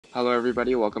Hello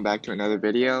everybody, welcome back to another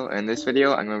video. In this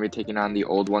video, I'm going to be taking on the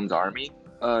Old One's Army.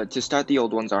 To start the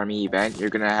Old One's Army event, you're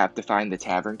going to have to find the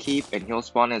Tavern Keep, and he'll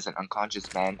spawn as an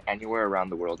unconscious man anywhere around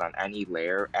the world on any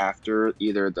layer after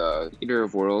either the Eater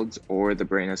of Worlds or the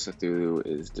Brain of Cthulhu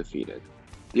is defeated.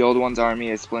 The Old One's Army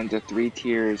is split into 3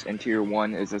 tiers, and Tier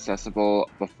 1 is accessible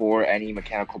before any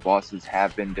mechanical bosses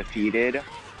have been defeated.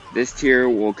 This tier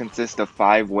will consist of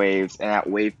 5 waves, and at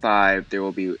wave 5, there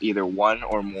will be either 1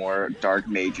 or more Dark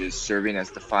Mages serving as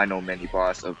the final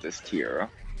mini-boss of this tier.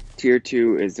 Tier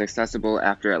 2 is accessible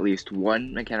after at least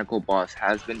 1 mechanical boss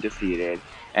has been defeated,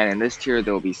 and in this tier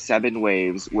there will be 7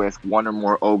 waves with 1 or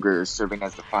more Ogres serving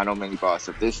as the final mini-boss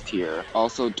of this tier.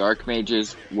 Also, Dark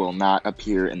Mages will not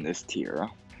appear in this tier.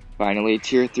 Finally,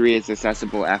 Tier 3 is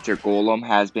accessible after Golem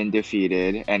has been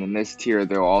defeated, and in this tier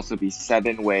there will also be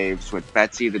 7 waves with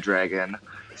Betsy the Dragon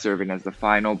serving as the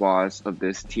final boss of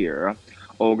this tier.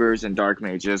 Ogres and Dark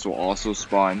Mages will also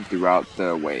spawn throughout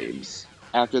the waves.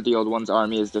 After the Old One's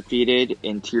Army is defeated,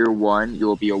 in Tier 1 you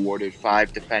will be awarded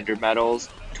 5 Defender Medals,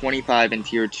 25 in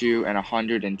Tier 2, and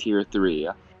 100 in Tier 3.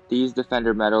 These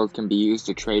Defender medals can be used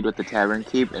to trade with the Tavern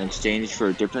Keep in exchange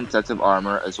for different sets of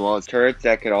armor, as well as turrets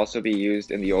that could also be used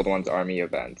in the Old One's Army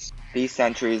events. These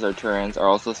sentries or turrets are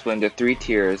also split into 3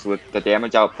 tiers with the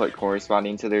damage output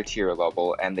corresponding to their tier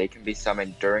level, and they can be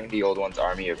summoned during the Old One's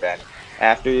Army event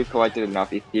after you've collected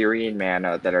enough Ethereal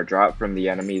mana that are dropped from the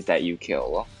enemies that you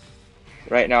kill.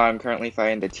 Right now, I'm currently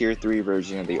fighting the Tier 3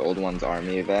 version of the Old One's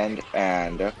Army event,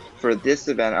 and for this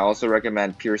event, I also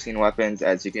recommend piercing weapons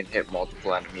as you can hit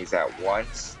multiple enemies at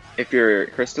once. If your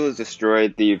crystal is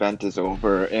destroyed, the event is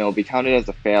over, and it will be counted as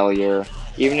a failure.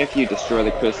 Even if you destroy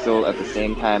the crystal at the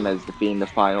same time as defeating the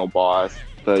final boss,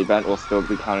 the event will still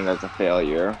be counted as a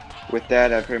failure. With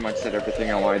that, I've pretty much said everything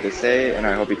I wanted to say, and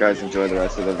I hope you guys enjoy the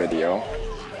rest of the video.